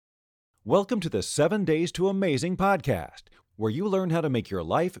Welcome to the 7 Days to Amazing podcast, where you learn how to make your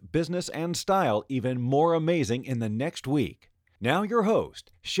life, business, and style even more amazing in the next week. Now your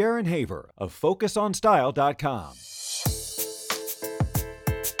host, Sharon Haver of FocusOnStyle.com.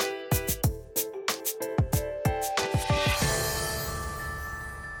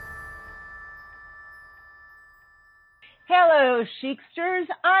 Hello, Chicsters.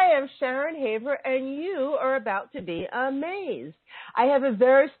 I am Sharon Haver, and you are about to be amazed. I have a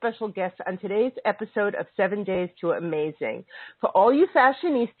very special guest on today's episode of 7 Days to Amazing. For all you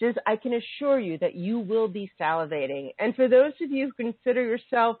fashionistas, I can assure you that you will be salivating. And for those of you who consider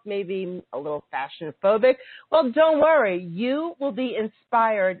yourself maybe a little fashion phobic, well, don't worry. You will be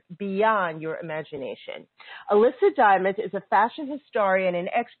inspired beyond your imagination. Alyssa Diamond is a fashion historian and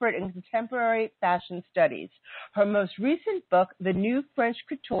expert in contemporary fashion studies. Her most recent book, The New French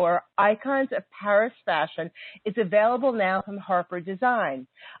Couture, Icons of Paris Fashion, is available now from Harper Design.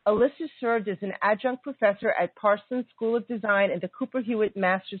 Alyssa served as an adjunct professor at Parsons School of Design and the Cooper Hewitt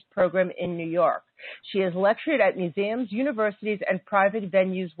Master's Program in New York. She has lectured at museums, universities, and private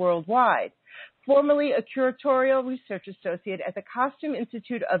venues worldwide. Formerly a curatorial research associate at the Costume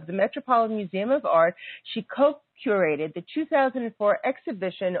Institute of the Metropolitan Museum of Art, she co-curated the 2004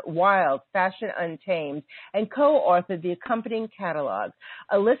 exhibition Wild, Fashion Untamed, and co-authored the accompanying catalog.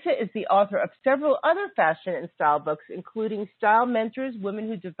 Alyssa is the author of several other fashion and style books, including Style Mentors, Women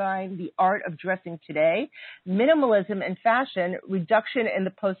Who Define the Art of Dressing Today, Minimalism and Fashion, Reduction in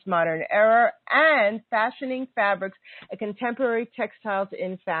the Postmodern Era, and Fashioning Fabrics and Contemporary Textiles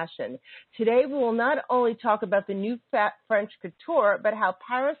in Fashion. Today, we will not only talk about the new French couture, but how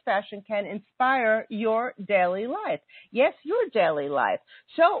Paris fashion can inspire your daily life. Yes, your daily life.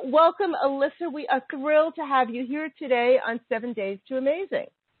 So welcome, Alyssa. We are thrilled to have you here today on 7 Days to Amazing.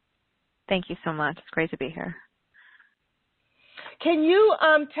 Thank you so much. It's great to be here. Can you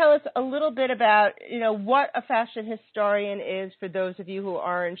tell us a little bit about, what a fashion historian is for those of you who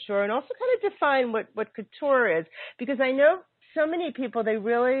aren't sure, and also kind of define what couture is? Because I know so many people, they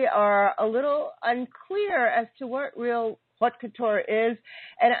really are a little unclear as to what couture is.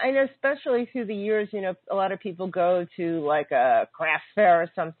 And I know especially through the years, a lot of people go to like a craft fair or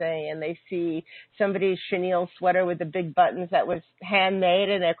something and they see somebody's chenille sweater with the big buttons that was handmade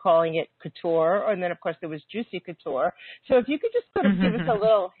and they're calling it couture. And then, of course, there was Juicy Couture. So if you could just sort of give us a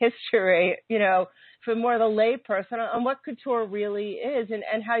little history, for more of the lay person on what couture really is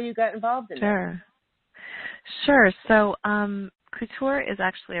and how you got involved in it. Sure. So couture is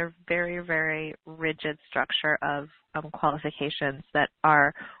actually a very, very rigid structure of qualifications that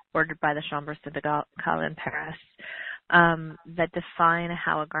are ordered by the Chambre Syndicale in Paris that define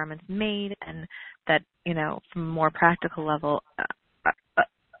how a garment's made and that, from a more practical level,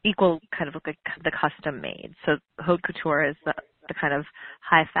 equal kind of like the custom made. So haute couture is the kind of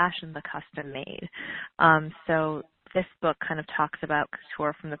high fashion, the custom made. So this book kind of talks about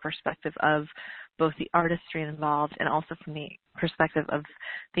couture from the perspective of both the artistry involved and also from the perspective of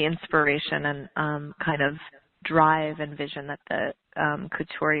the inspiration and kind of drive and vision that the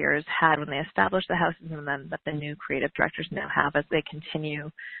couturiers had when they established the houses and then that the new creative directors now have as they continue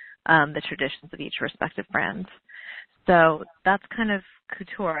the traditions of each respective brand. So that's kind of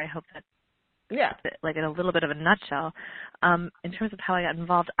couture. I hope that, like in a little bit of a nutshell. In terms of how I got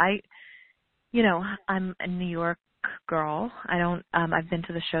involved, I'm a New York girl. I've been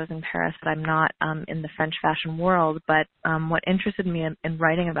to the shows in Paris, but I'm not in the French fashion world. But what interested me in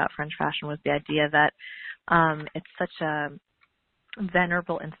writing about French fashion was the idea that it's such a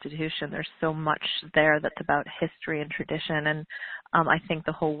venerable institution. There's so much there that's about history and tradition. And I think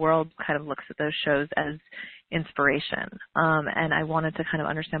the whole world kind of looks at those shows as inspiration. And I wanted to kind of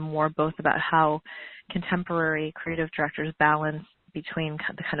understand more both about how contemporary creative directors balance between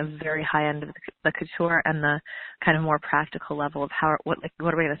the kind of very high end of the couture and the kind of more practical level of what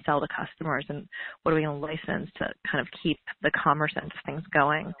are we going to sell to customers and what are we going to license to kind of keep the commerce end of things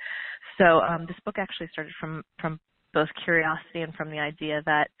going. So this book actually started from both curiosity and from the idea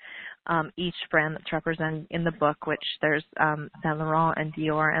that each brand that's represented in the book, which there's Saint Laurent and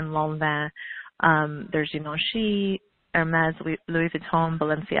Dior and Lanvin, there's Givenchy, Hermès, Louis Vuitton,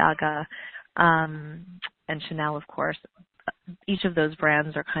 Balenciaga, and Chanel, of course. Each of those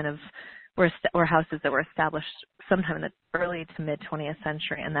brands are kind of were houses that were established sometime in the early to mid 20th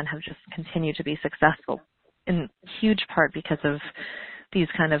century and then have just continued to be successful in huge part because of these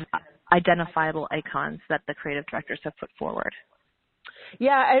kind of identifiable icons that the creative directors have put forward.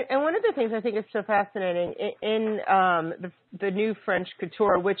 Yeah, and one of the things I think is so fascinating in the new French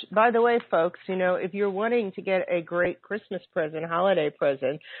couture, which, by the way, folks, if you're wanting to get a great Christmas present, holiday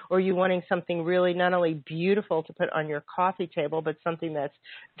present, or you're wanting something really not only beautiful to put on your coffee table, but something that's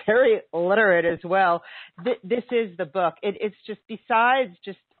very literate as well, this is the book. It's just, besides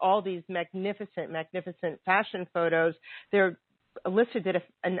just all these magnificent fashion photos, Alyssa did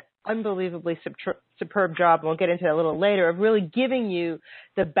an unbelievably superb job, and we'll get into that a little later, of really giving you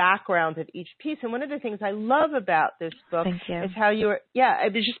the background of each piece. And one of the things I love about this book is how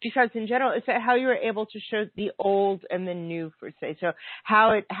it's just besides in general, it's how you were able to show the old and the new, per se. So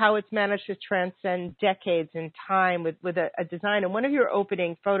how it's managed to transcend decades in time with a design. And one of your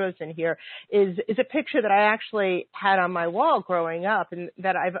opening photos in here is a picture that I actually had on my wall growing up, and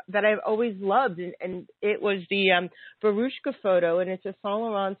that I've always loved. And it was the Baruchka photo, and it's a Saint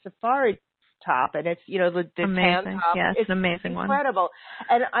Laurent safari top, and it's, the tan top. Yeah, it's an amazing one. Incredible.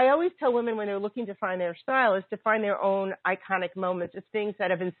 And I always tell women when they're looking to find their style is to find their own iconic moments of things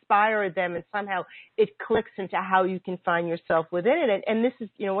that have inspired them, and somehow it clicks into how you can find yourself within it. And this is,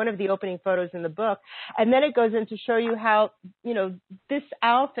 one of the opening photos in the book. And then it goes in to show you how, this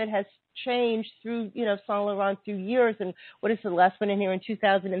outfit has changed through, Saint Laurent through years. And what is the last one in here in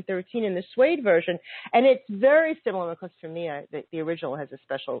 2013 in the suede version? And it's very similar. Of course, for me, the original has a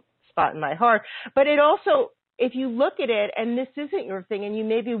special spot in my heart. But it also, if you look at it, and this isn't your thing, and you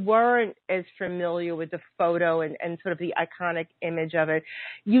maybe weren't as familiar with the photo and sort of the iconic image of it,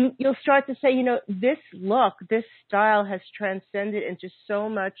 you'll start to say, this look, this style has transcended into so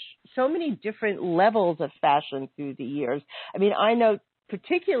many different levels of fashion through the years. I mean, I know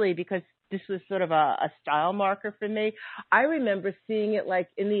particularly because this was sort of a style marker for me. I remember seeing it like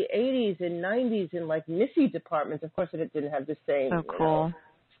in the 80s and 90s in like Missy departments. Of course, it didn't have the same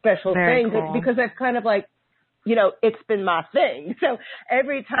special thing, cool. because I've kind of like, it's been my thing. So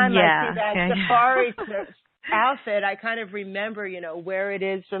every time I see that safari outfit, I kind of remember, where it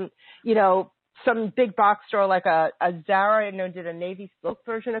is from, some big box store like a Zara, did a navy silk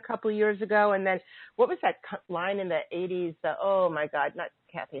version a couple of years ago. And then what was that line in the 80s? Oh, my God, not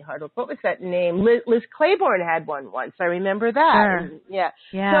Kathy Hardwick. What was that name? Liz Claiborne had one once. I remember that. Sure. And,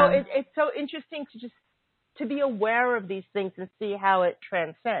 So it's so interesting to be aware of these things and see how it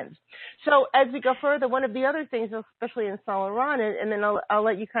transcends. So as we go further, one of the other things, especially in Saint Laurent, and then I'll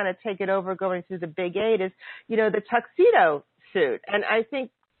let you kind of take it over going through the big eight, is, the tuxedo suit. And I think,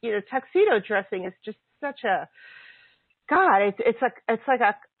 tuxedo dressing is just such a, it's like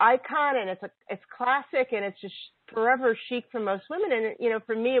a icon, and it's classic, and it's just forever chic for most women. And,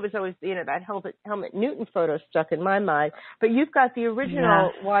 for me, it was always, that Helmut Newton photo stuck in my mind. But you've got the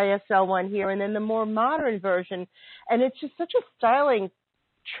original YSL one here, and then the more modern version. And it's just such a styling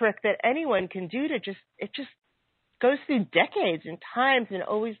trick that anyone can do it just goes through decades and times and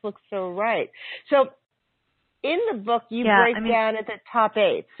always looks so right. So in the book, you break down at the top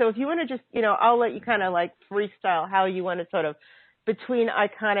 8. So if you want to just, I'll let you kind of like freestyle how you want to sort of between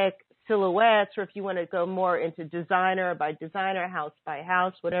iconic silhouettes, or if you want to go more into designer by designer, house by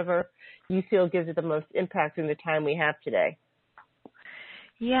house, whatever you feel gives it the most impact in the time we have today.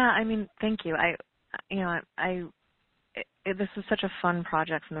 Yeah, thank you. This is such a fun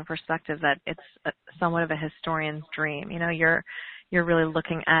project from the perspective that it's somewhat of a historian's dream. You're really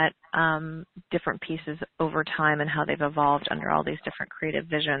looking at different pieces over time and how they've evolved under all these different creative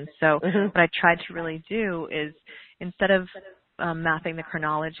visions. So what I tried to really do is, instead of mapping the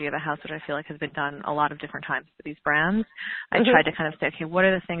chronology of a house, which I feel like has been done a lot of different times for these brands, I tried to kind of say, okay, what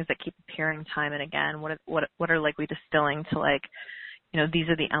are the things that keep appearing time and again? What are like we distilling to like, these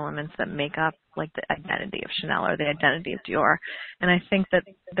are the elements that make up like the identity of Chanel or the identity of Dior. And I think that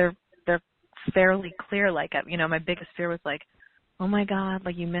they're fairly clear. Like, my biggest fear was like, oh my God,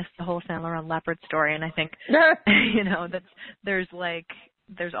 like you missed the whole Saint Laurent leopard story. And I think, there's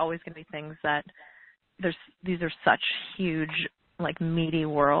always going to be things that these are such huge, like meaty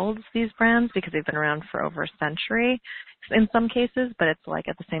worlds, these brands, because they've been around for over a century in some cases, but it's like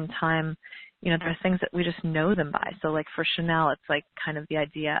at the same time, there are things that we just know them by. So like for Chanel, it's like kind of the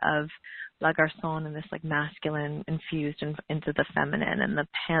idea of La Garçon and this like masculine infused into the feminine, and the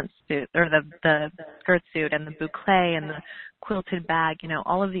pantsuit or the skirt suit and the boucle and the quilted bag,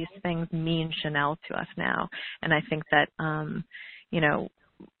 all of these things mean Chanel to us now. And I think that,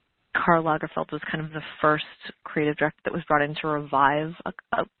 Karl Lagerfeld was kind of the first creative director that was brought in to revive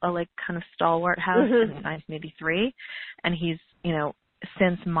a like kind of stalwart house in 1983. And he's,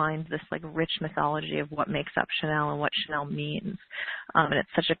 since mined this like rich mythology of what makes up Chanel and what Chanel means. And it's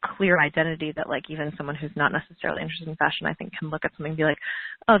such a clear identity that like even someone who's not necessarily interested in fashion, I think, can look at something and be like,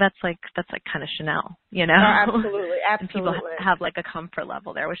 oh, that's like kind of Chanel, you know? Oh, absolutely. And people have like a comfort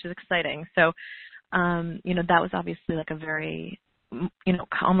level there, which is exciting. So, you know, that was obviously like a very, you know,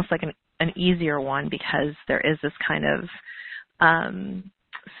 almost like an easier one, because there is this kind of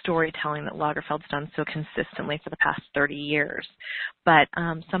storytelling that Lagerfeld's done so consistently for the past 30 years. But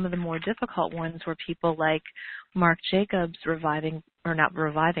some of the more difficult ones were people like Marc Jacobs creating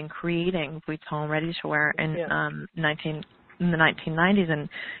Vuitton ready-to-wear in the 1990s, and,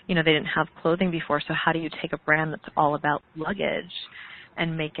 you know, they didn't have clothing before, so how do you take a brand that's all about luggage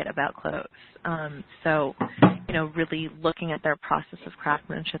and make it about clothes? So, you know, really looking at their process of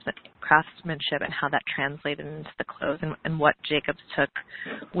craftsmanship and how that translated into the clothes, and what Jacobs took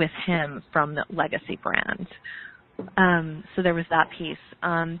with him from the legacy brand. So there was that piece.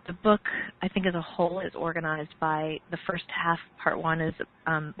 The book, I think as a whole, is organized by the first half. Part one is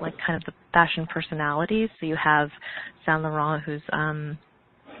like kind of the fashion personalities. So you have Saint Laurent,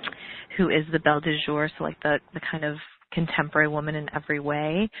 who is the belle du jour, so like the kind of contemporary woman in every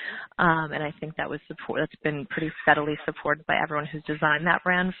way, and I think that's been pretty steadily supported by everyone who's designed that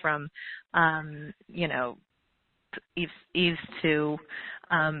brand, from you know, Yves to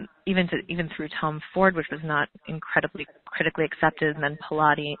even through Tom Ford, which was not incredibly critically accepted, and then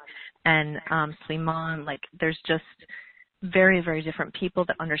Pilati and Slimane. Like, there's just very, very different people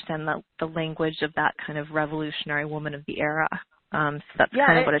that understand the language of that kind of revolutionary woman of the era. So that's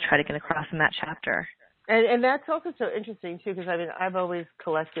kind of what I try to get across in that chapter. And that's also so interesting too, because I mean, I've always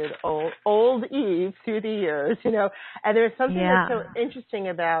collected old Yves through the years, you know, and there's something that's so interesting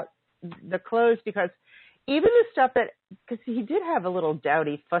about the clothes, because even the stuff because he did have a little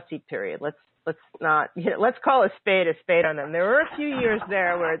dowdy, fussy period. Let's not, you know, let's call a spade on them. There were a few years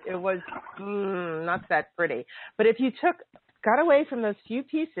there where it was not that pretty. But if you got away from those few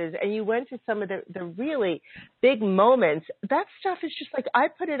pieces and you went to some of the really big moments, that stuff is just like, I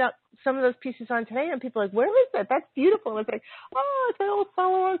put it up, some of those pieces on today, and people are like, where is that? That's beautiful. It's like, oh, it's my old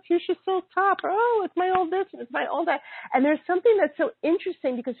Saint Laurent fuchsia silk top, or oh, it's my old this, and it's my old that. And there's something that's so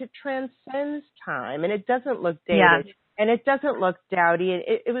interesting because it transcends time, and it doesn't look dated. Yeah. And it doesn't look dowdy.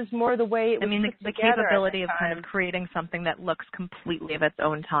 It was more the way it was. I mean, the capability of kind of creating something that looks completely of its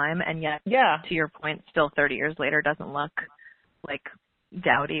own time, and yet, to your point, still 30 years later doesn't look like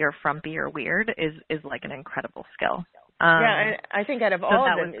dowdy or frumpy or weird is like an incredible skill. And I think out of all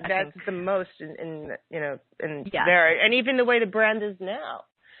of them, that's the most very, and even the way the brand is now.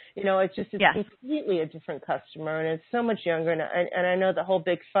 You know, it's completely a different customer, and it's so much younger. And I know the whole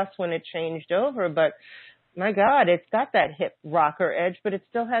big fuss when it changed over, but my God, it's got that hip rocker edge, but it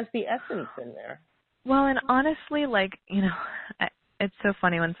still has the essence in there. Well, and honestly, like, you know, it's so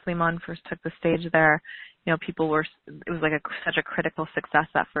funny when Slimane first took the stage there, you know, it was like such a critical success,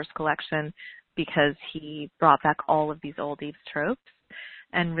 that first collection, because he brought back all of these old Yves tropes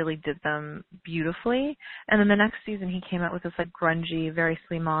and really did them beautifully. And then the next season he came out with this like grungy, very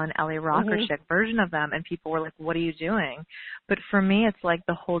Slimane, LA rocker chic version of them, and people were like, what are you doing? But for me, it's like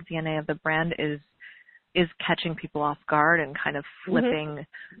the whole DNA of the brand is catching people off guard and kind of flipping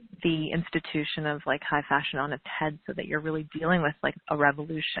the institution of like high fashion on its head, so that you're really dealing with like a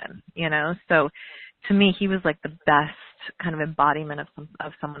revolution, you know? So to me, he was like the best kind of embodiment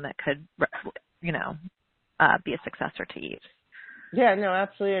of someone that could, you know, be a successor to Yves. Yeah, no,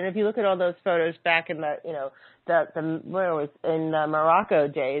 absolutely. And if you look at all those photos back in the, you know, in the Morocco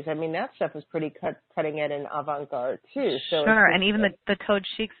days, I mean, that stuff was pretty cutting edge and avant-garde too. So sure, and even the Toad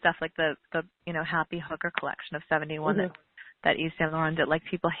Chic stuff, like the you know, Happy Hooker collection of 71 that Yves Saint Laurent did, like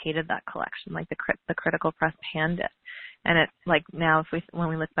people hated that collection, like the critical press panned it. And it's like now, when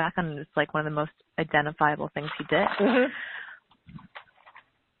we look back on it, it's like one of the most identifiable things he did.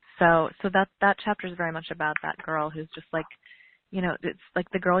 So that chapter is very much about that girl who's just like, you know, it's like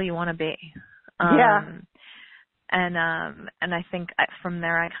the girl you want to be. And I think from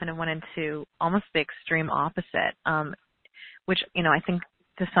there I kind of went into almost the extreme opposite, which, you know, I think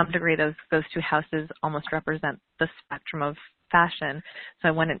to some degree those two houses almost represent the spectrum of fashion. So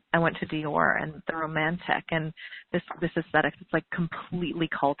I went to Dior and the romantic, and this aesthetic that's like completely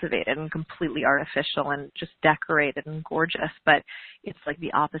cultivated and completely artificial and just decorated and gorgeous, but it's like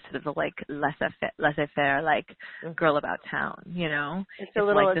the opposite of the like laissez-faire like girl about town, you know? It's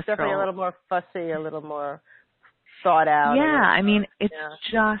definitely a little more fussy, a little more thought out. Yeah, I mean, it's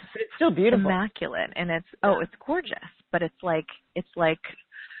but it's still beautiful, immaculate, and it's gorgeous, but it's like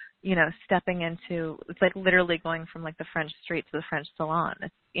stepping into, it's like literally going from like the French street to the French salon.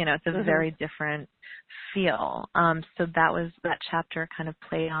 It's, it's a very different feel. So that chapter kind of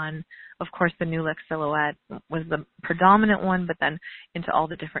played on, of course, the New Look silhouette was the predominant one, but then into all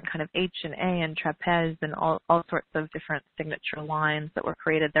the different kind of H&A and trapeze and all sorts of different signature lines that were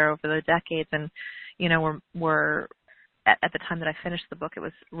created there over the decades. And, we're at the time that I finished the book,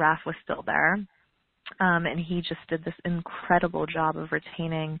 Raf was still there. And he just did this incredible job of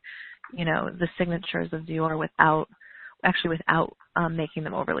retaining, the signatures of Dior without making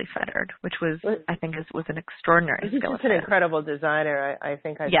them overly fettered, which was, I think, was an extraordinary skill. He's an incredible designer. I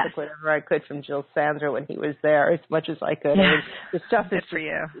think I took whatever I could from Jill Sandler when he was there, as much as I could. Yes. The stuff is for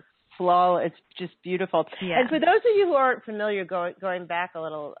you. Flawless. It's just beautiful. Yeah. And for those of you who aren't familiar, going back a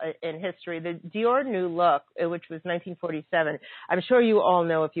little in history, the Dior New Look, which was 1947, I'm sure you all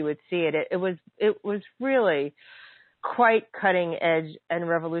know if you would see it. It was really quite cutting edge and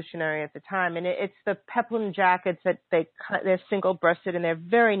revolutionary at the time. And it's the peplum jackets that they're single breasted and they're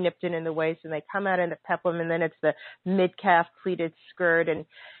very nipped in the waist, and they come out in the peplum, and then it's the mid calf pleated skirt. And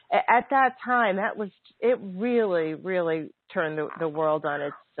at that time, it really, really turned the world on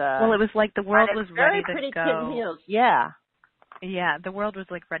its. Well, it was like the world was ready to go. Kitten heels. Yeah. Yeah, the world was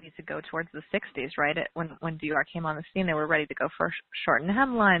like ready to go towards the 60s, right? When Dior came on the scene, they were ready to go for shortened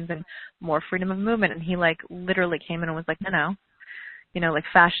hemlines and more freedom of movement. And he like literally came in and was like, no, like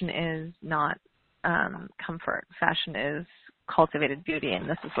fashion is not comfort. Fashion is cultivated beauty, and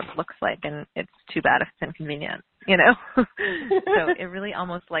this is what it looks like. And it's too bad if it's inconvenient, So it really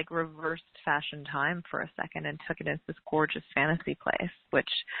almost like reversed fashion time for a second and took it into this gorgeous fantasy place, which,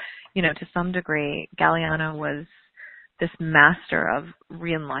 to some degree, Galliano was this master of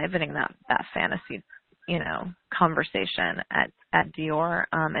re-enlivening that fantasy, conversation at Dior.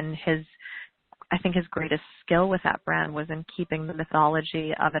 And I think his greatest skill with that brand was in keeping the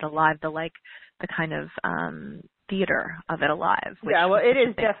mythology of it alive, the kind of theater of it alive. Which it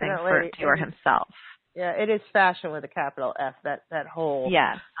is definitely for Dior himself. Yeah, it is fashion with a capital F, that whole.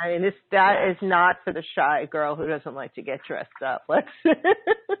 Yeah. I mean, that is not for the shy girl who doesn't like to get dressed up.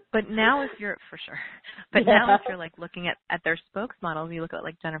 But now if you're, for sure, now if you're like looking at their spokesmodels, you look at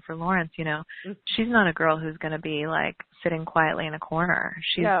like Jennifer Lawrence, she's not a girl who's going to be like sitting quietly in a corner.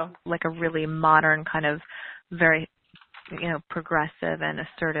 She's like a really modern kind of very, progressive and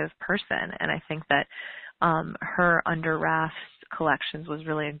assertive person. And I think that her under Raf's collections was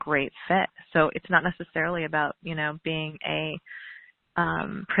really a great fit. So it's not necessarily about, being a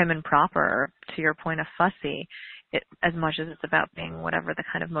prim and proper, to your point of fussy, as much as it's about being whatever the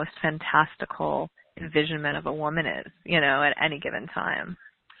kind of most fantastical envisionment of a woman is, at any given time.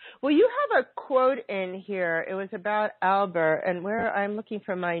 Well, you have a quote in here. It was about Albert, and where I'm looking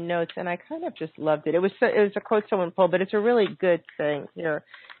for my notes, and I kind of just loved it. It was a quote someone pulled, but it's a really good thing here.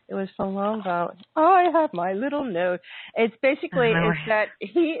 It was so long ago. Oh, I have my little note. It's basically that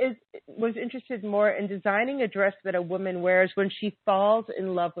he was interested more in designing a dress that a woman wears when she falls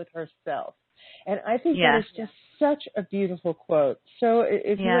in love with herself. And I think that is just such a beautiful quote. So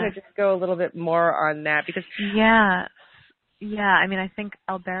if you want to just go a little bit more on that, because yeah, I mean, I think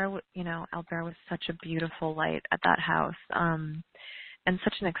Albert was such a beautiful light at that house, and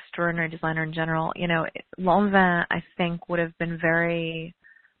such an extraordinary designer in general. Lanvin, I think, would have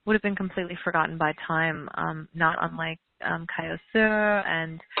been completely forgotten by time, not unlike Caillou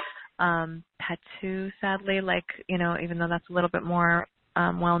and Patou, sadly, even though that's a little bit more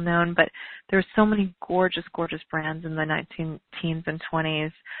well known. But there's so many gorgeous, gorgeous brands in the 1910s and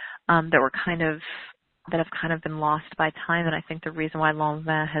 20s that have kind of been lost by time. And I think the reason why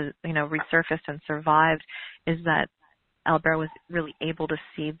Lanvin has, resurfaced and survived is that Albert was really able to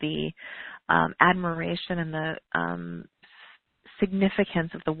see the admiration and the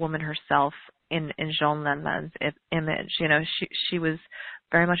significance of the woman herself in Jeanne Lanvin's image. She was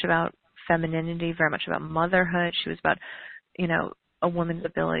very much about femininity, very much about motherhood. She was about, a woman's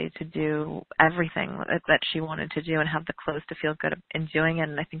ability to do everything that she wanted to do and have the clothes to feel good in doing it.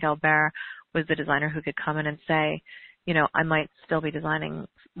 And I think Albert was the designer who could come in and say, I might still be designing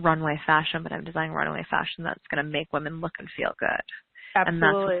runway fashion, but I'm designing runway fashion that's going to make women look and feel good. Absolutely. And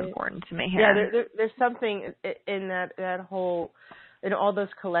that's what's important to me here. Yeah, there's something in that whole, in all those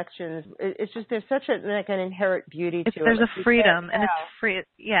collections. It's just, there's such an inherent beauty to it. There's a freedom, and it's free.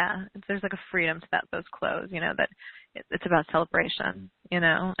 Yeah, there's like a freedom to those clothes. That it's about celebration.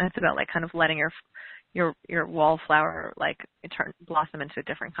 And it's about like kind of letting your wallflower blossom into a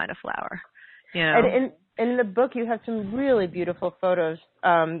different kind of flower. And in the book, you have some really beautiful photos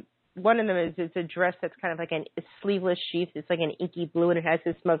one of them is it's a dress that's kind of like a sleeveless sheath. It's like an inky blue, and it has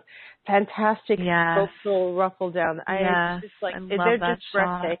this most fantastic sculptural ruffle down. It's just like they're just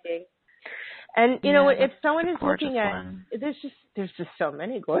breathtaking. And you know, if someone is looking at, there's just so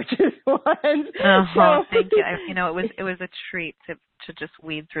many gorgeous ones. So, thank you. It was a treat to just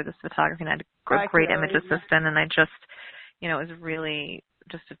weed through this photography, and I had a great image assistant, and I just, it was really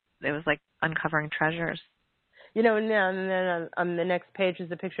it was like uncovering treasures. And then on the next page is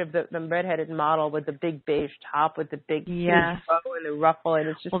a picture of the redheaded model with the big beige top with the big bow and the ruffle, and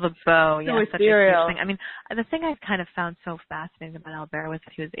it's just the bow, so such a huge thing. I mean, the thing I kind of found so fascinating about Albert was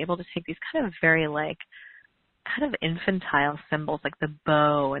that he was able to take these kind of very kind of infantile symbols like the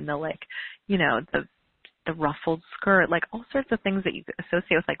bow and the ruffled skirt, like all sorts of things that you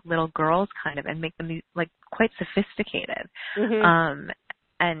associate with like little girls kind of, and make them like quite sophisticated. Mm-hmm.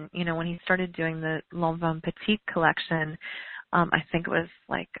 And, when he started doing the L'Enfant Petit collection, I think it was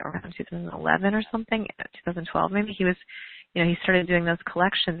like around 2011 or something, 2012 maybe, he was, he started doing those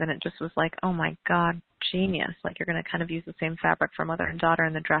collections, and it just was like, oh my God, genius. Like, you're going to kind of use the same fabric for mother and daughter,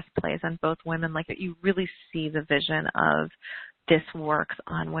 and the dress plays on both women. Like, you really see the vision of this works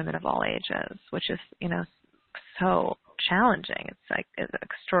on women of all ages, which is, so challenging. It's an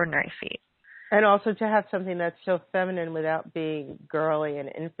extraordinary feat. And also to have something that's so feminine without being girly and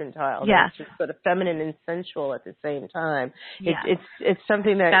infantile. Yes. It's just sort of feminine and sensual at the same time. Yes. It's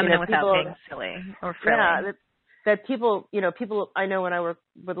something that, feminine without being silly or frilly. Yeah, that people, I know when I work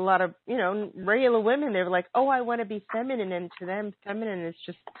with a lot of, regular women, they're like, oh, I want to be feminine. And to them, feminine is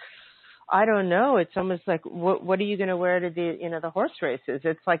just, I don't know. It's almost like, what are you going to wear to the horse races?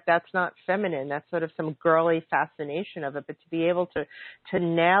 It's like, that's not feminine. That's sort of some girly fascination of it. But to be able to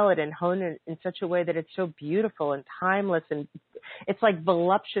nail it and hone it in such a way that it's so beautiful and timeless, and it's like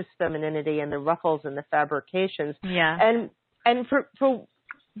voluptuous femininity and the ruffles and the fabrications. Yeah. And for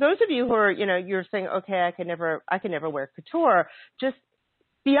those of you who are, you're saying, okay, I can never wear couture. Just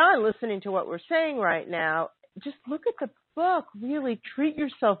beyond listening to what we're saying right now, just look at the book. Really treat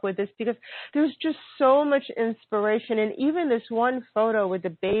yourself with this, because there's just so much inspiration. And even this one photo with the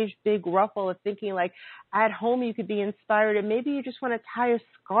beige big ruffle of thinking like at home you could be inspired, and maybe you just want to tie a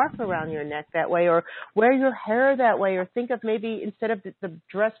scarf around your neck that way, or wear your hair that way, or think of maybe instead of the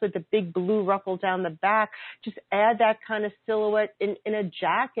dress with the big blue ruffle down the back, just add that kind of silhouette in a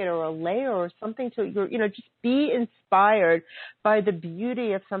jacket or a layer or something to your, just be inspired by the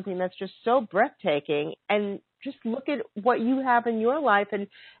beauty of something that's just so breathtaking, and just look at what you have in your life and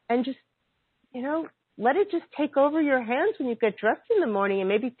just, let it just take over your hands when you get dressed in the morning, and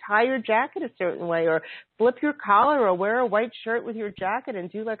maybe tie your jacket a certain way, or flip your collar, or wear a white shirt with your jacket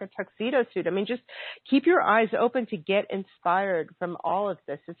and do like a tuxedo suit. I mean, just keep your eyes open to get inspired from all of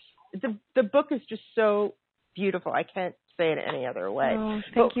this. The book is just so beautiful. I can't say it any other way. Oh,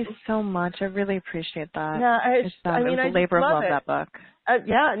 thank you so much. I really appreciate that. Yeah, it was a labor of love, that book.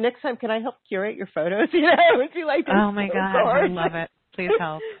 Yeah, next time, can I help curate your photos? It would be like, oh my God, I love it. Please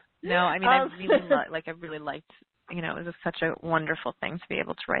help. No, I mean, I really liked, it was such a wonderful thing to be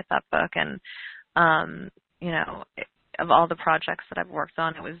able to write that book. And, of all the projects that I've worked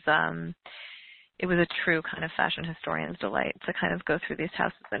on, it was a true kind of fashion historian's delight to kind of go through these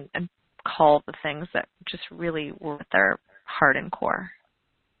houses and call the things that just really were at their heart and core.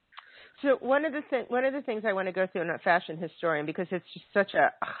 So one of the things I want to go through in a fashion historian, because it's just such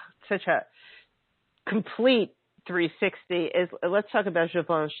a complete 360, is let's talk about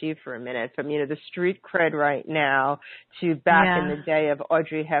Givenchy for a minute. From the street cred right now to back in the day of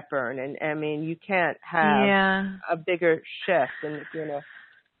Audrey Hepburn, and I mean, you can't have a bigger shift. And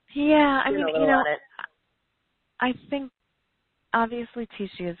Yeah, I mean, I think obviously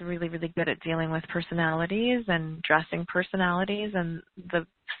Tisci is really, really good at dealing with personalities and dressing personalities, and the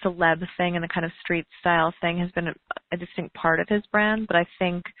celeb thing and the kind of street style thing has been a distinct part of his brand. But I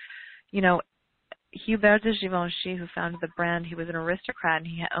think, Hubert de Givenchy, who founded the brand, he was an aristocrat, and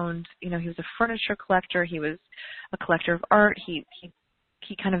he owned, he was a furniture collector, he was a collector of art, he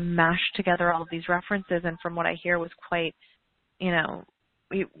kind of mashed together all of these references, and from what I hear was quite, he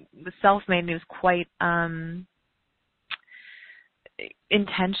was self-made, and he was quite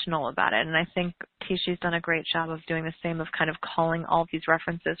intentional about it. And I think Tisci's done a great job of doing the same, of kind of calling all of these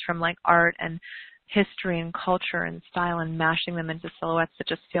references from like art and history and culture and style and mashing them into silhouettes that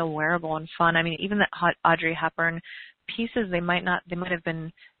just feel wearable and fun. I mean, even the Audrey Hepburn pieces, they might have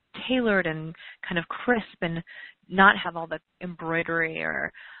been tailored and kind of crisp and not have all the embroidery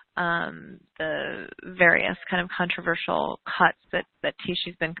or the various kind of controversial cuts that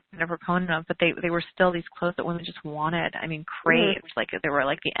Tisci's been kind of a proponent of, but they were still these clothes that women just wanted. I mean, craved, like they were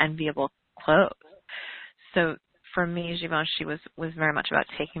like the enviable clothes. So for me, Givenchy was very much about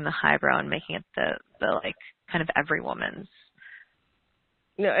taking the highbrow and making it the like kind of every woman's.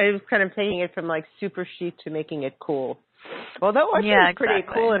 You know, it was kind of taking it from like super chic to making it cool. Although I think it's pretty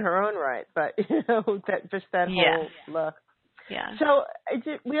cool in her own right, but you know, that whole look. Yeah. So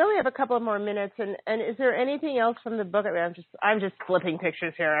we only have a couple of more minutes, and is there anything else from the book? I mean, I'm just flipping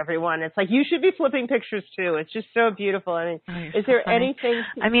pictures here, everyone. It's like you should be flipping pictures too. It's just so beautiful. I mean, is there anything?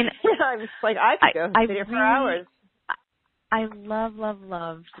 I mean, I'm just like I could go sit here for hours. I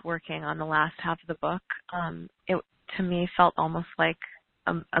loved working on the last half of the book. It to me felt almost like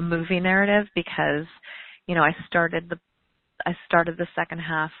a movie narrative because, you know, I started the second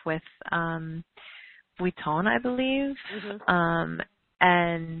half with Vuitton, I believe,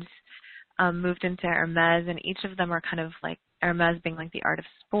 and moved into Hermès, and each of them are kind of like Hermès being like the art of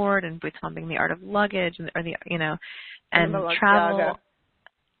sport, and Vuitton being the art of luggage, and travel.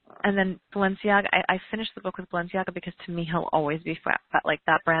 And then Balenciaga, I finished the book with Balenciaga because to me he'll always be like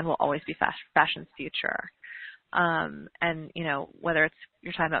that brand will always be fashion's future. And you know, whether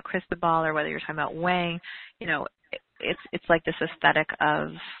you're talking about Cristobal or whether you're talking about Wang, you know, it's like this aesthetic of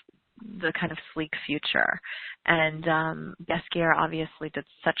the kind of sleek future. And Basquiat obviously did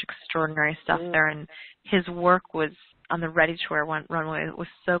such extraordinary stuff there, and his work was on the ready-to-wear runway was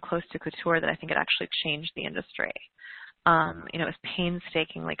so close to couture that I think it actually changed the industry. You know, it was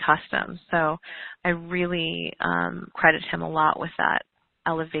painstakingly custom. So I really credit him a lot with that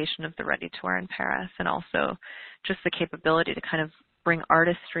elevation of the ready-to-wear in Paris, and also just the capability to kind of bring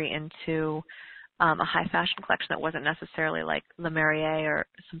artistry into a high fashion collection that wasn't necessarily like Le Merrier or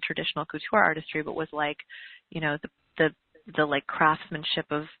some traditional couture artistry, but was like, you know, the like craftsmanship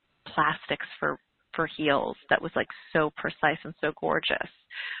of plastics for heels that was like so precise and so gorgeous.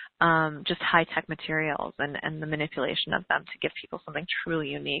 Just high tech materials and the manipulation of them to give people something truly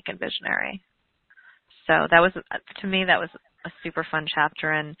unique and visionary. So that was, to me, that was a super fun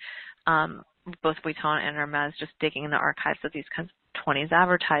chapter, and both Vuitton and Hermès just digging in the archives of these kinds of 20s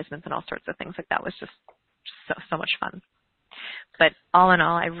advertisements and all sorts of things like that was just so much fun. But all in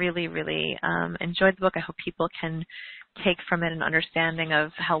all, I really, really enjoyed the book. I hope people can take from it an understanding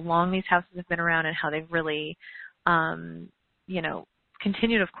of how long these houses have been around and how they've really, you know,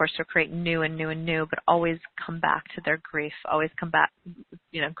 continued, of course, to create new and new and new, but always come back to their grief, always come back,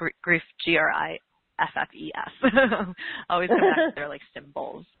 you know, grief, GRIFFES, always come back to their, like,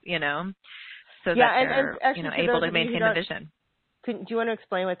 symbols, you know, so that they're, you know, able to maintain the vision. Do you want to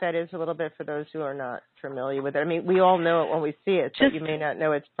explain what that is a little bit for those who are not familiar with it? I mean, we all know it when we see it, but you may not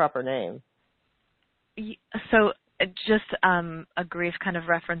know its proper name. So just a grief, kind of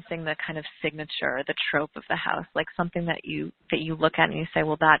referencing the kind of signature, the trope of the house, like something that you look at and you say,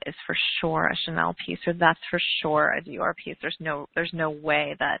 well, that is for sure a Chanel piece, or that's for sure a Dior piece. There's no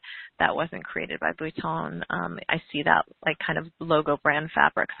way that wasn't created by Vuitton. I see that like kind of logo brand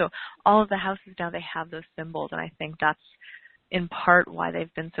fabric. So all of the houses now, they have those symbols, and I think that's in part why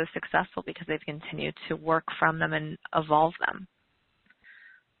they've been so successful, because they've continued to work from them and evolve them.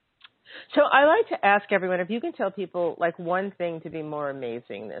 So I like to ask everyone if you can tell people like one thing to be more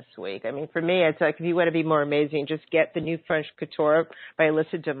amazing this week. I mean, for me, it's like if you want to be more amazing, just get the new French Couture by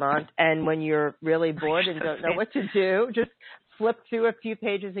Alyssa Dumont. And when you're really bored and don't know what to do, just flip through a few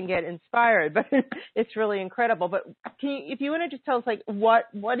pages and get inspired. But it's really incredible. But if you want to just tell us, like, what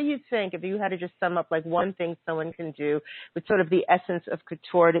do you think, if you had to just sum up like one thing someone can do with sort of the essence of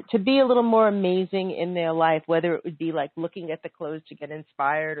couture to be a little more amazing in their life, whether it would be like looking at the clothes to get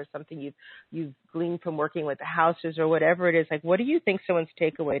inspired or something you've gleaned from working with the houses or whatever it is, like, what do you think someone's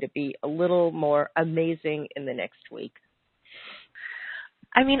takeaway to be a little more amazing in the next week?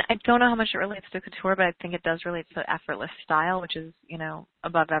 I mean, I don't know how much it relates to couture, but I think it does relate to effortless style, which is, you know,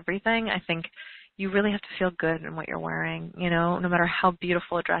 above everything. I think you really have to feel good in what you're wearing, you know, no matter how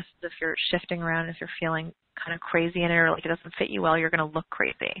beautiful a dress is. If you're shifting around, if you're feeling kind of crazy in it or like it doesn't fit you well, you're going to look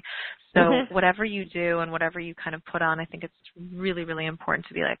crazy. So whatever you do and whatever you kind of put on, I think it's really, really important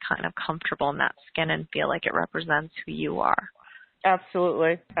to be like kind of comfortable in that skin and feel like it represents who you are.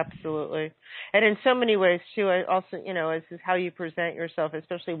 Absolutely. Absolutely. And in so many ways, too, I also, you know, this is how you present yourself,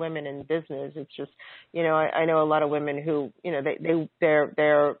 especially women in business. It's just, you know, I know a lot of women who, you know,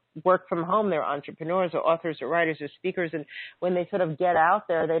 they're work from home, they're entrepreneurs or authors or writers or speakers. And when they sort of get out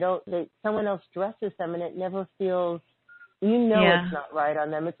there, someone else dresses them and it never feels, you know, it's not right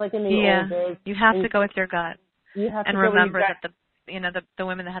on them. It's like in the old days. You have to go with your gut. You have and to remember that the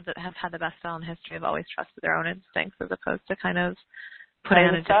women that have had the best style in history have always trusted their own instincts as opposed to kind of putting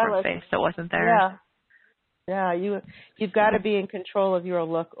on a different face that wasn't theirs. Yeah, you've got to be in control of your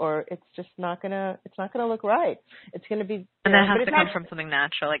look, or it's just not gonna look right. It's gonna be, and that has to come from something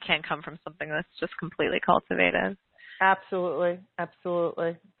natural. It can't come from something that's just completely cultivated. Absolutely,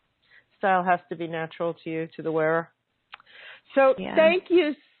 absolutely. Style has to be natural to you, to the wearer. So thank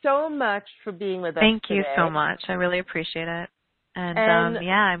you so much for being with us Thank today. you so much. I really appreciate it. And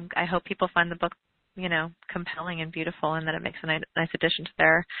I hope people find the book, compelling and beautiful, and that it makes a nice addition to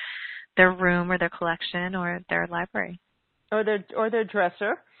their room or their collection or their library. Or their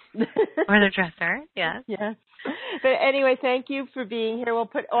dresser. Or their dresser, yes. Yes. But anyway, thank you for being here. We'll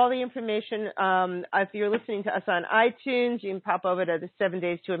put all the information, if you're listening to us on iTunes, you can pop over to the 7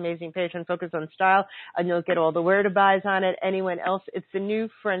 Days to Amazing page and Focus on Style, and you'll get all the where to buys on it. Anyone else, it's the new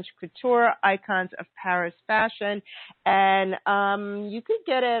French couture, Icons of Paris Fashion. And you could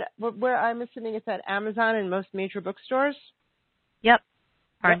get it, where I'm assuming it's at Amazon and most major bookstores? Yep.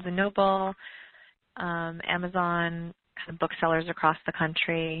 Barnes & Noble, Amazon, kind of booksellers across the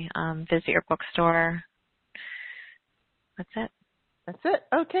country, visit your bookstore. That's it.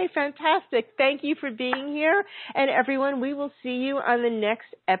 Okay, fantastic. Thank you for being here. And everyone, we will see you on the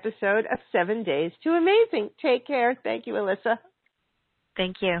next episode of 7 Days to Amazing. Take care. Thank you, Alyssa.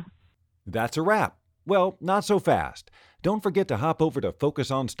 Thank you. That's a wrap. Well, not so fast. Don't forget to hop over to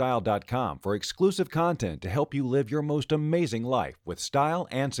FocusOnStyle.com for exclusive content to help you live your most amazing life with style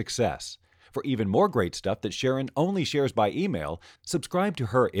and success. For even more great stuff that Sharon only shares by email, subscribe to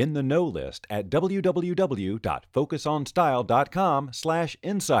her In the Know list at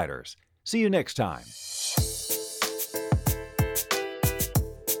www.focusonstyle.com/insiders. See you next time.